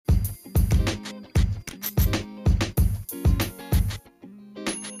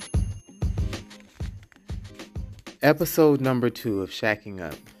Episode number 2 of Shacking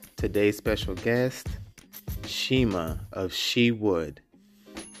Up. Today's special guest, Shima of She Would.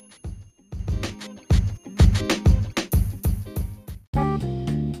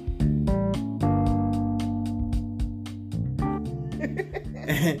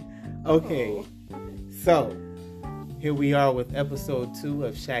 Okay, so here we are with episode 2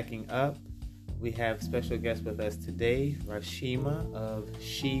 of Shacking Up. We have special guest with us today, Rashima of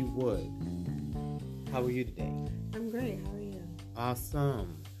She Would. How are you today? I'm great. How are you?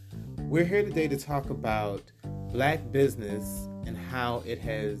 Awesome. We're here today to talk about Black business and how it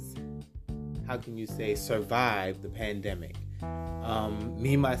has, survived the pandemic.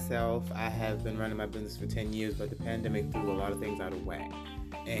 Me, myself, I have been running my business for 10 years, but the pandemic threw a lot of things out of whack.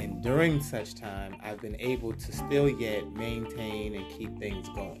 And during such time, I've been able to still yet maintain and keep things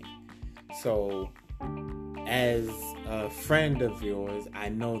going. So, as a friend of yours, I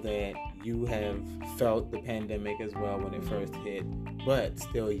know that you have felt the pandemic as well when it first hit, but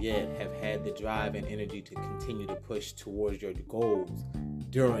still yet have had the drive and energy to continue to push towards your goals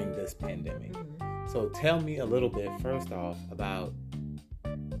during this pandemic. So tell me a little bit, first off, about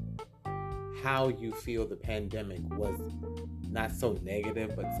how you feel the pandemic was not so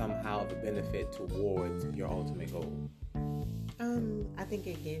negative, but somehow of a benefit towards your ultimate goal. I think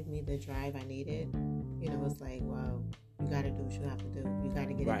it gave me the drive I needed. It's like, well, you got to do what you have to do. You got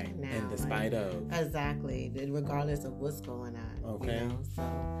to get it done now. And despite of. Exactly. Regardless of what's going on. Okay. So,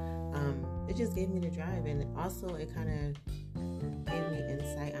 it just gave me the drive. And also, it kind of gave me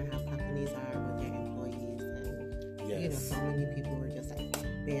insight on how companies are with their employees. And, yes. So many people were just like,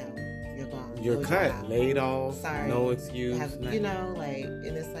 bam, you're gone. You're cut. Job. Laid off. Sorry. No excuse. And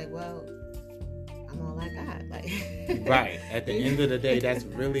it's like, well, I'm all I got. Right. At the end of the day, that's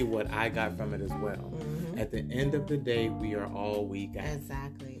really what I got from it as well. Mm-hmm. At the end of the day, we are all we got.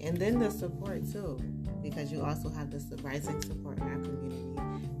 Exactly. And then the support too, because you also have the rising support in our community.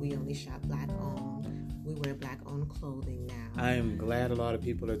 We only shop Black owned. We wear Black owned clothing now. I am glad a lot of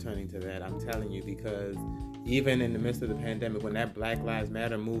people are turning to that. I'm telling you, because even in the midst of the pandemic, when that Black Lives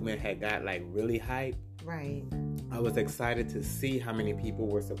Matter movement had got really hype, right, I was excited to see how many people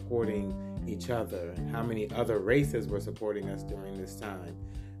were supporting each other, how many other races were supporting us during this time,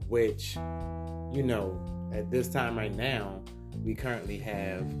 which, at this time right now, we currently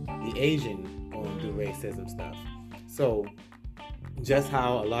have the Asian going through racism stuff. So just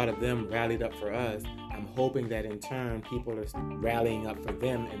how a lot of them rallied up for us, I'm hoping that in turn people are rallying up for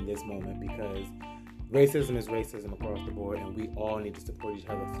them in this moment, because racism is racism across the board, and we all need to support each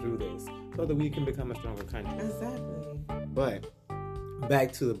other through this so that we can become a stronger country. Exactly. But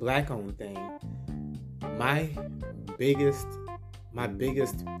back to the Black-owned thing, my biggest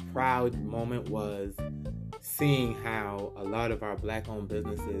proud moment was seeing how a lot of our Black-owned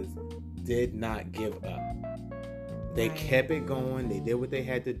businesses did not give up. They kept it going. They did what they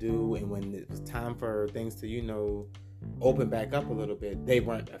had to do, and when it was time for things to, open back up a little bit, they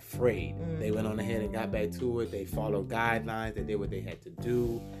weren't afraid. They went on ahead and got back to it. They followed guidelines. They did what they had to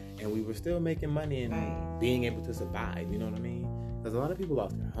do, and we were still making money and being able to survive. You know what I mean? Because a lot of people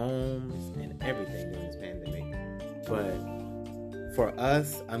lost their homes and everything during this pandemic. But for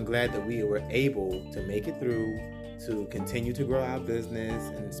us, I'm glad that we were able to make it through, to continue to grow our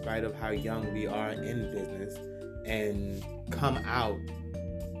business in spite of how young we are in business, and come out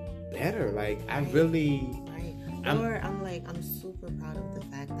better. I'm super proud of the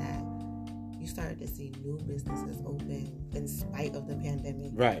fact that you started to see new businesses open in spite of the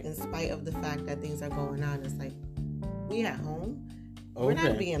pandemic. Right. In spite of the fact that things are going on. It's like, we at home. Okay. We're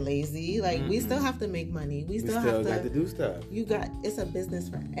not being lazy. We still have to make money. We still got to do stuff. It's a business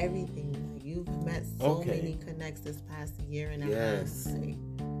for everything. You've met so many connects this past year and a half.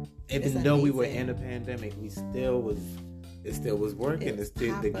 Even though we were in a pandemic, it still was working.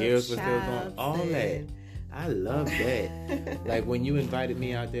 The gears were still going. All that. I love that. When you invited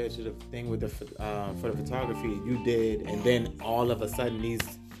me out there to the thing with for the photography, you did, and then all of a sudden these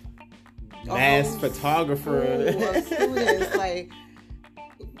mass photographers, students,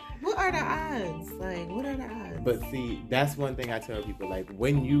 what are the odds? What are the odds? But see, that's one thing I tell people.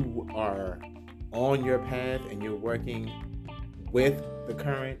 When you are on your path and you're working with the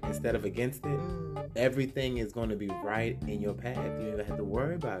current instead of against it, everything is going to be right in your path. You don't even have to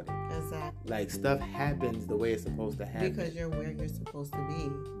worry about it. Exactly. Stuff happens the way it's supposed to happen. Because you're where you're supposed to be.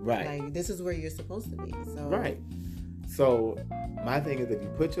 Right. This is where you're supposed to be. So. Right. So my thing is, if you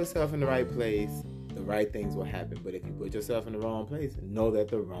put yourself in the right place, the right things will happen. But if you put yourself in the wrong place, know that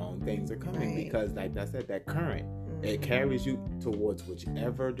the wrong things are coming. Right. Because like I said, that current, it carries you towards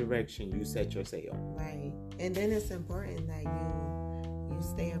whichever direction you set your sail. Right. And then it's important that you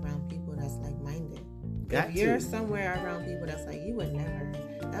stay around people that's like-minded. if you're somewhere around people that's like,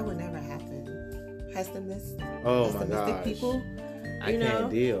 that would never happen. Pessimistic people. I can't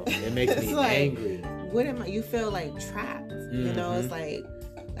deal. It makes me like, angry. What am I? You feel like trapped. Mm-hmm. You know, it's like.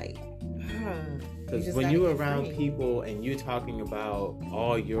 Because when you're around people and you're talking about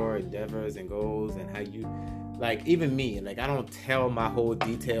all your endeavors and goals and how you, like, even me, like, I don't tell my whole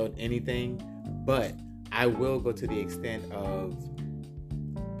detailed anything, but I will go to the extent of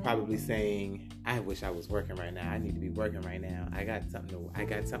probably saying, I wish I was working right now. I need to be working right now. I got something I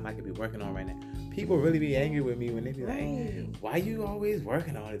could be working on right now. People really be angry with me when they be like, why you always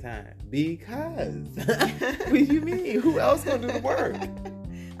working all the time? Because what do you mean? Who else gonna do the work?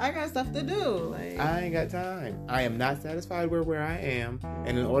 I got stuff to do. Like, I ain't got time. I am not satisfied with where I am,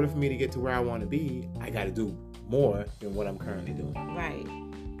 and in order for me to get to where I want to be, I got to do more than what I'm currently doing. Right.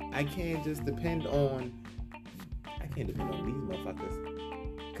 I can't depend on these motherfuckers.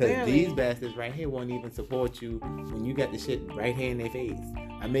 Because these bastards right here won't even support you when you got the shit right here in their face.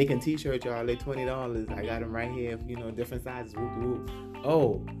 I'm making t-shirts, y'all. They're $20. I got them right here, different sizes. Whoop, whoop.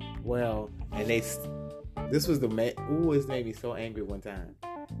 Oh, well, and this was it made me so angry one time.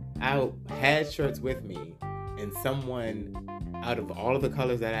 I had shirts with me, and someone, out of all of the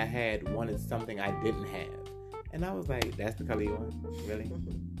colors that I had, wanted something I didn't have. And I was like, that's the color you want? Really?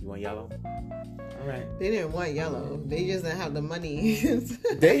 You want yellow? All right. They didn't want yellow. They just didn't have the money.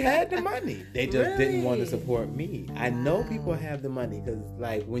 They had the money. They just didn't want to support me. I know people have the money because,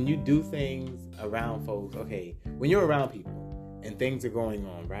 like, when you do things around folks, okay, when you're around people, and things are going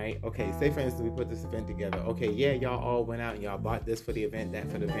on, right? Okay, say for instance, we put this event together. Okay, yeah, y'all all went out and y'all bought this for the event,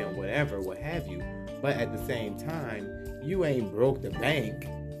 that for the event, whatever, what have you. But at the same time, you ain't broke the bank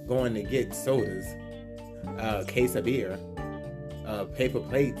going to get sodas, a case of beer, paper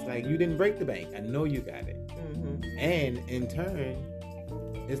plates. Like, you didn't break the bank. I know you got it. Mm-hmm. And in turn,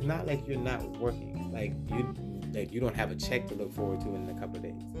 it's not like you're not working. Like you don't have a check to look forward to in a couple of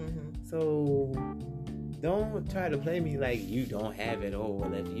days. Mm-hmm. So don't try to play me like you don't have it. Oh,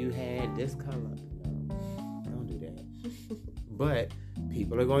 well, if you had this color. No, don't do that. But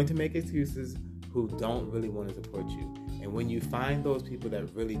people are going to make excuses who don't really want to support you. And when you find those people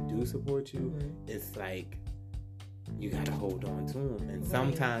that really do support you, it's like you got to hold on to them. And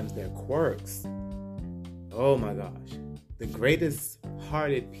sometimes their quirks, oh my gosh. The greatest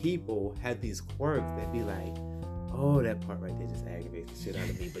hearted people have these quirks that be like, oh, that part right there just aggravates the shit out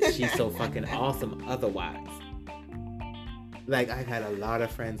of me. But she's so fucking awesome otherwise. Like, I've had a lot of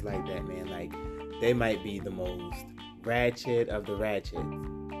friends like that, man. Like, they might be the most ratchet of the ratchet.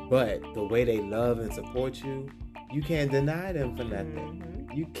 But the way they love and support you, you can't deny them for nothing.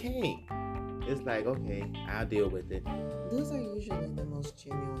 You can't. It's like, okay, I'll deal with it. Those are usually the most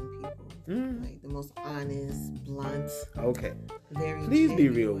genuine people. Like, the most honest, blunt. Okay. Very Please genuine. be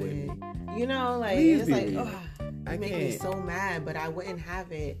real with me. Like, Please it's like, real. You make me so mad, but I wouldn't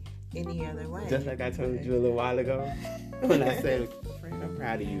have it any other way. Just like I told you a little while ago when I said, friend, I'm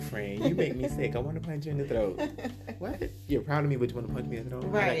proud of you, friend. You make me sick. I want to punch you in the throat. What? You're proud of me, but you want to punch me in the throat?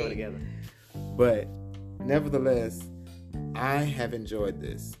 Right. How that go together? But nevertheless, I have enjoyed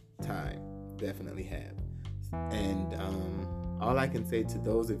this time. Definitely have. And all I can say to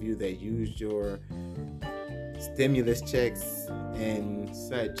those of you that used your stimulus checks in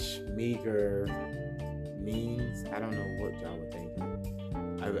such meager means, I don't know what y'all were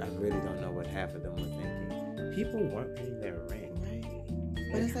thinking. I really don't know what half of them were thinking. People weren't paying their rent.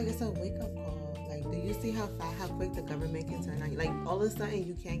 Right. But it's like, it's a wake-up call. Like, do you see how quick the government can turn on you? Like, all of a sudden,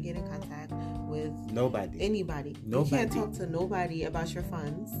 you can't get in contact with anybody. You can't talk to nobody about your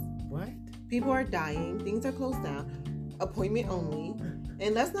funds. What? People are dying. Things are closed down. Appointment only.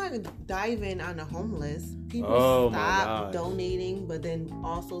 And let's not dive in on the homeless. People stop donating, but then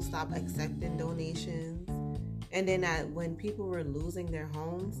also stop accepting donations. And then when people were losing their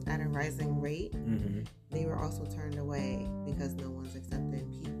homes at a rising rate, they were also turned away because no one's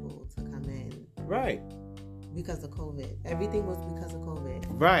accepting people to come in. Right. Because of COVID. Everything was because of COVID.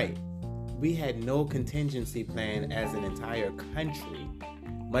 Right. We had no contingency plan as an entire country,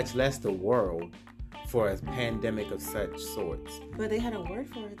 much less the world, for a pandemic of such sorts. But they had a word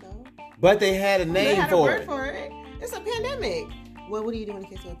for it, though. But they had a name for it. They had a word for it. It's a pandemic. Well, what do you do in the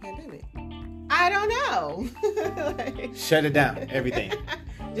case of a pandemic? I don't know. Shut it down. Everything.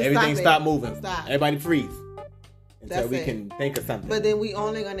 Everything stop moving. Stop. Everybody freeze. Until we can think of something. But then we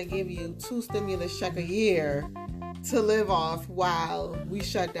only going to give you 2 stimulus checks a year to live off while we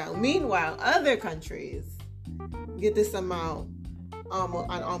shut down. Meanwhile, other countries get this amount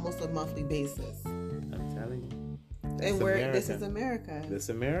on almost a monthly basis. I'm telling you. And this is America. This is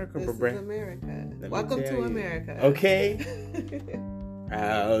America, This is America. Welcome to America. Okay.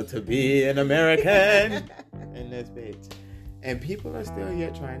 Proud to be an American in this bitch. And people are still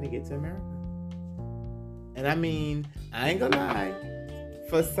yet trying to get to America. And I mean, I ain't gonna lie.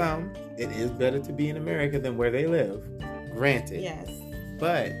 For some, it is better to be in America than where they live. Granted. Yes.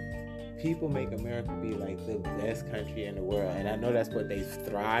 But people make America be like the best country in the world. And I know that's what they've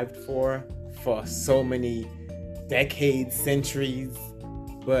thrived for so many decades, centuries.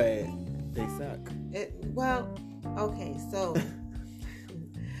 But they suck. Okay, so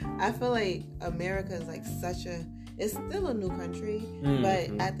I feel like America is like it's still a new country,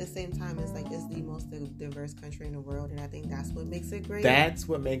 but at the same time, it's like it's the most diverse country in the world, and I think that's what makes it great. That's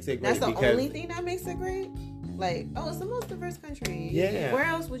what makes it great. That's the only thing that makes it great. Like, it's the most diverse country. Yeah. Where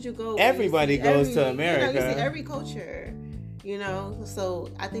else would you go? Everybody goes to America. You see every culture. So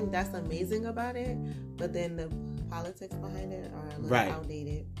I think that's amazing about it. But then the politics behind it are a little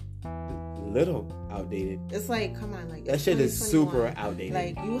outdated. It's like, come on, like that shit is super outdated.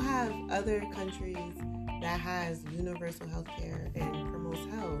 Like, you have other countries that has universal health care and promotes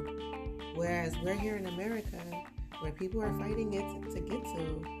health, whereas we're here in America where people are fighting it to get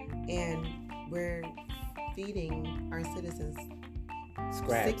to, and we're feeding our citizens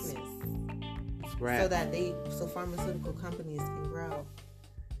sickness so pharmaceutical companies can grow.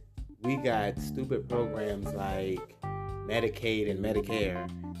 We got stupid programs like Medicaid and Medicare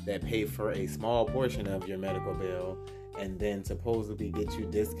that pay for a small portion of your medical bill and then supposedly get you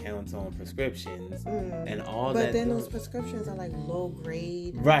discounts on prescriptions and all that. But then those prescriptions are like low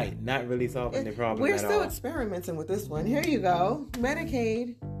grade. Right, not really solving the problem We're at still all. Experimenting with this one. Here you go.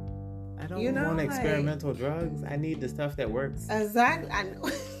 Medicaid. I don't want experimental drugs. I need the stuff that works. Exactly. I know.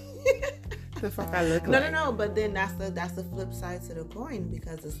 The fuck I look like? No. But then that's the flip side to the coin,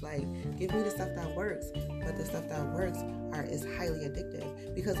 because it's like, give me the stuff that works, but the stuff that works is highly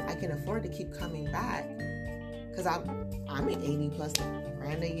addictive, because I can afford to keep coming back. Because I'm at 80 plus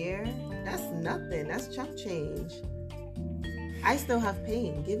grand a year. That's nothing. That's chump change. I still have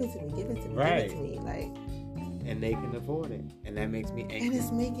pain. Give it to me. Right. Give it to me. Like. And they can afford it, and that makes me angry. And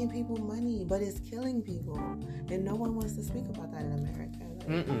it's making people money, but it's killing people, and no one wants to speak about that in America.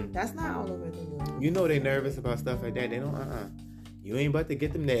 Like, that's not all over the news. You know they nervous about stuff like that. They don't. You ain't about to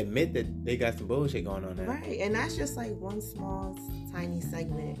get them to admit that they got some bullshit going on there. Right, and that's just like one small, tiny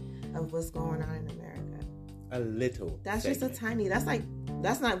segment of what's going on in America. A little. That's segment. just a tiny.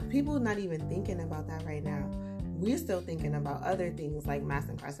 That's not. People not even thinking about that right now. We're still thinking about other things like mass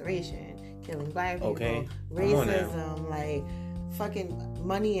incarceration, killing black people, racism, like fucking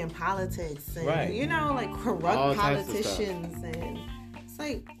money in politics, and like corrupt all politicians, and it's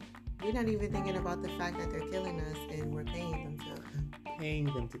like we're not even thinking about the fact that they're killing us and we're paying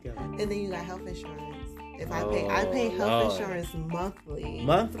them to kill. And then you got health insurance. If I pay health insurance monthly,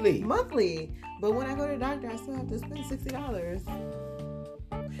 but when I go to the doctor, I still have to spend $60.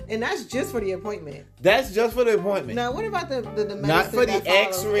 And that's just for the appointment. Now, what about the medicine? Not for the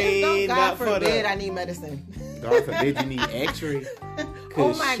X-ray. God forbid I need medicine. God forbid you need X-ray.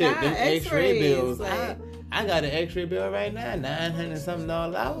 Oh my God, them X-ray bills. Like, I got an X-ray bill right now, $900 something. I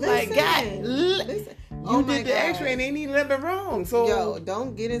was like, God, listen. You did the X-ray and they need nothing wrong. So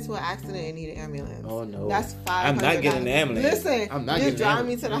don't get into an accident and need an ambulance. Oh no, that's $500. I'm not getting an ambulance. Listen, I'm not just getting drive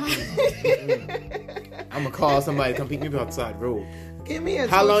me to the hospital. I'm gonna call somebody to come pick me up outside the road. Give me a.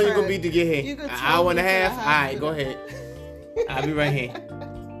 How long you gonna be to get here? An hour and a half. All right, go ahead. I'll be right here.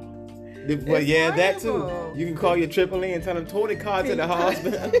 But that too. You can call your AAA and tell them tow the car to the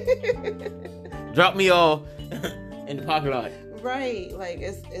hospital. Drop me off in the parking lot. Right, like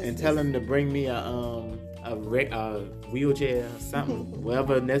it's tell them to bring me a wheelchair, something,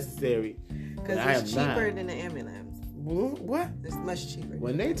 whatever necessary. Because it's cheaper than an ambulance. What? It's much cheaper.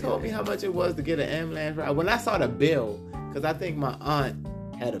 When they told me how much it was to get an ambulance ride, when I saw the bill, because I think my aunt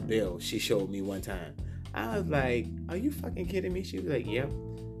had a bill she showed me one time. I was like, are you fucking kidding me? She was like, yep.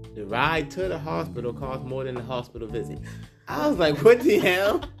 The ride to the hospital cost more than the hospital visit. I was like, what the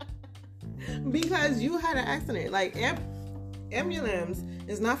hell? Because you had an accident. Like, ambulance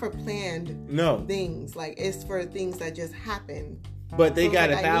is not for planned things. Like, it's for things that just happen. But they got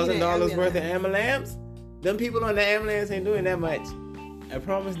 $1,000 worth of ambulance? Them people on the ambulance ain't doing that much. I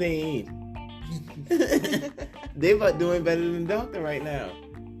promise they ain't. They about doing better than the doctor right now.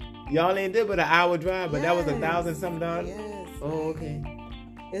 Y'all ain't did but an hour drive, but that was $1,000 something. Yes. Oh, okay.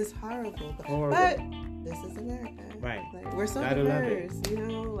 It's horrible. Horrible. But this is America. Right. Like, we're so Gotta diverse,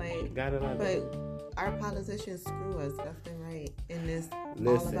 like. Gotta love it. But our politicians screw us left and right in this.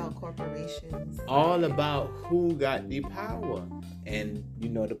 All about corporations. All about who got the power, and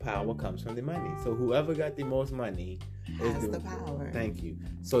the power comes from the money. So whoever got the most money has the power. Thank you.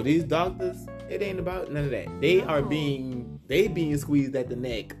 So these doctors, it ain't about none of that. They are being squeezed at the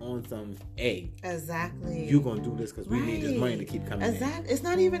neck on some, hey, exactly. You gonna do this because we need this money to keep coming in. It's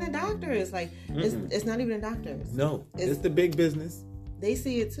not even a doctor. It's like it's not even a doctor. No, it's the big business. They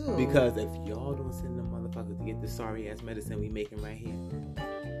see it too. Because if y'all don't send them motherfuckers to get the sorry ass medicine we making right here,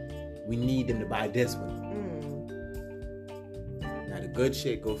 we need them to buy this one. Now the good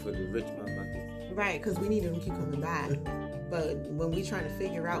shit go for the rich motherfuckers. Right, because we need them to keep coming back. But when we trying to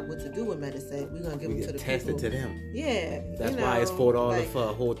figure out what to do with medicine, we're gonna give them to the tested people. to them. Yeah, that's why it's $4 for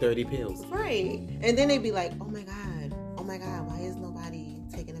a whole 30 pills. Right, and then they be like, "Oh my god, why is nobody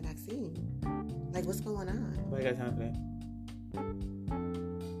taking a vaccine? Like, what's going on?" Nobody got time for that.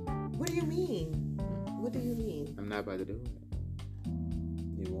 What do you mean? What do you mean? I'm not about to do it.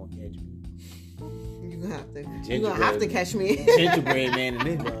 You won't catch me. You're gonna have to catch me. Gingerbread man in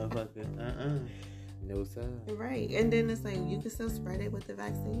this motherfucker. No sir. Right. And then it's like you can still spread it with the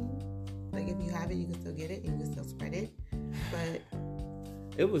vaccine. Like if you have it, you can still get it. You can still spread it. But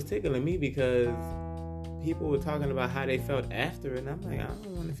it was tickling me because people were talking about how they felt after, and I'm like, I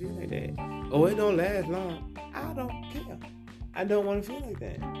don't want to feel like that. Oh, it don't last long. I don't care. I don't want to feel like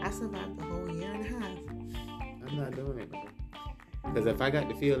that. I survived the whole year and a half. I'm not doing it. Because if I got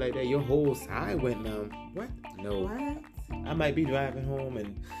to feel like that, your whole side went numb. What? No. What? I might be driving home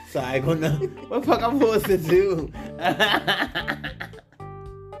and side go numb. What the fuck I'm supposed to do?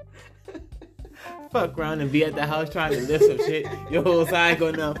 Fuck around and be at the house trying to lift some shit. Your whole side go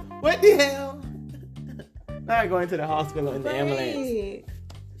numb. What the hell? Now I go into the hospital in the ambulance.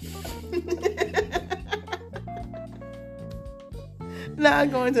 Now I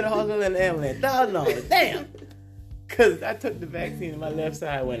go into the hospital in the ambulance. $1,000. Damn. Because I took the vaccine and my left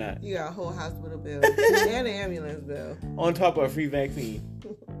side went out. You got a whole hospital bill and an ambulance bill. On top of a free vaccine.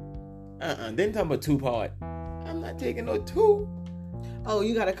 Then talking about 2-part. I'm not taking no 2. Oh,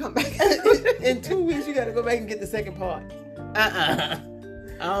 you got to come back. In 2 weeks, you got to go back and get the second part. I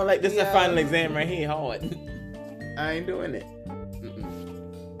don't like this. Is a final exam right here. Hard. I ain't doing it.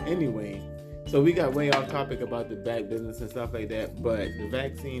 Anyway. So we got way off topic about the back business and stuff like that, but the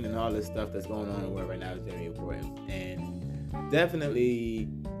vaccine and all this stuff that's going on in the world right now is very important. And definitely,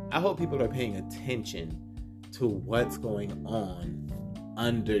 I hope people are paying attention to what's going on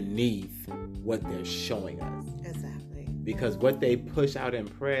underneath what they're showing us. Exactly. Because what they push out in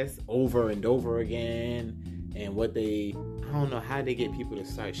press over and over again, and what I don't know how they get people to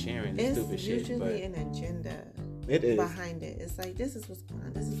start sharing this stupid shit. It's usually an agenda. It is. Behind it. It's like, this is what's going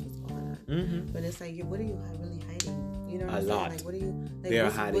on. This is what's going on. Mm-hmm. But it's like, what are you really hiding? You know what I'm saying? Like, what are you... Like, they're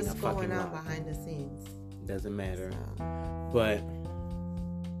hiding what's going on behind the scenes? Doesn't matter. But,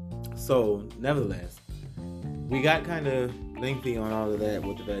 so, nevertheless, we got kind of lengthy on all of that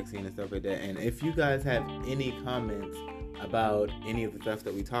with the vaccine and stuff like that. And if you guys have any comments about any of the stuff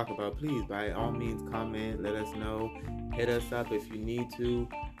that we talk about, please, by all means, comment. Let us know. Hit us up if you need to.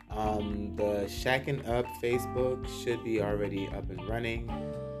 The Shacking Up Facebook should be already up and running,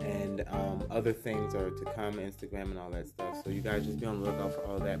 and other things are to come, Instagram and all that stuff. So you guys just be on the lookout for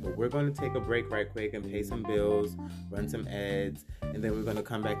all that. But we're going to take a break right quick and pay some bills, run some ads, and then we're going to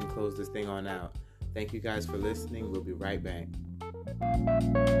come back and close this thing on out. Thank you guys for listening. We'll be right back.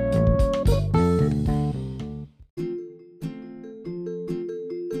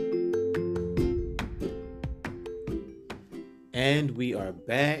 And we are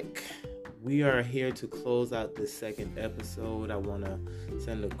back. We are here to close out this second episode. I want to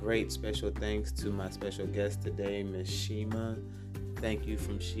send a great special thanks to my special guest today, Miss Shima. Thank you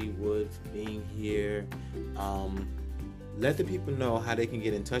from Shewood for being here. Let the people know how they can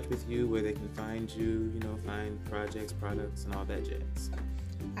get in touch with you, where they can find you, find projects, products, and all that jazz.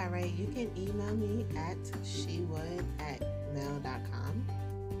 All right, you can email me at shewood@mail.com.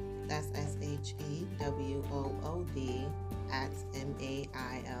 That's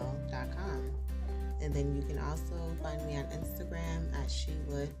SHEWOOD@MAIL.com. And then you can also find me on Instagram at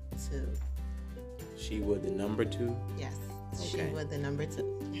Shewood2. Shewood the number 2? Yes, okay. Shewood the number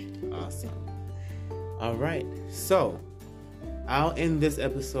 2. Awesome. All right, so I'll end this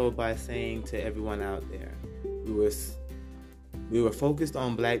episode by saying to everyone out there, we were focused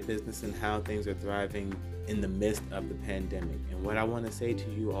on black business and how things are thriving in the midst of the pandemic. And what I want to say to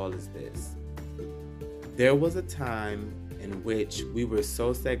you all is this. There was a time in which we were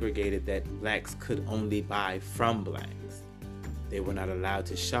so segregated that blacks could only buy from blacks. They were not allowed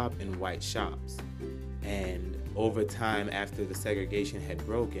to shop in white shops. And over time, after the segregation had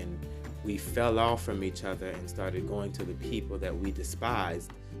broken, we fell off from each other and started going to the people that we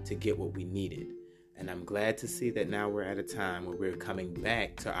despised to get what we needed. And I'm glad to see that now we're at a time where we're coming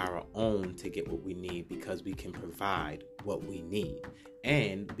back to our own to get what we need, because we can provide what we need.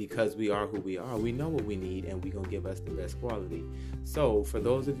 And because we are who we are, we know what we need, and we're going to give us the best quality. So for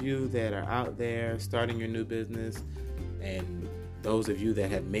those of you that are out there starting your new business, and those of you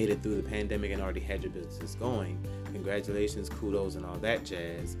that have made it through the pandemic and already had your businesses going, congratulations, kudos, and all that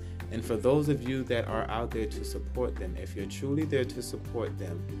jazz. And for those of you that are out there to support them, if you're truly there to support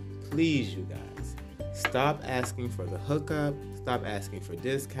them, please, you guys, stop asking for the hookup, stop asking for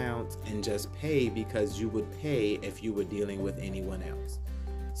discounts, and just pay because you would pay if you were dealing with anyone else.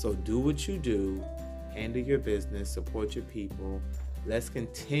 So do what you do, handle your business, support your people. Let's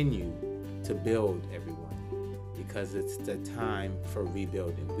continue to build, everyone, because it's the time for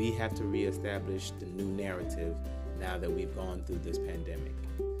rebuilding. We have to reestablish the new narrative now that we've gone through this pandemic.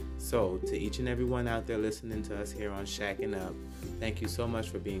 So to each and every one out there listening to us here on Shacking Up, thank you so much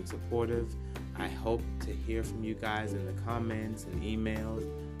for being supportive. I hope to hear from you guys in the comments and emails,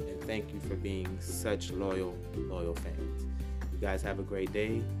 and thank you for being such loyal fans. You guys have a great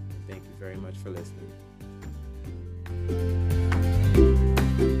day. Thank you very much for listening.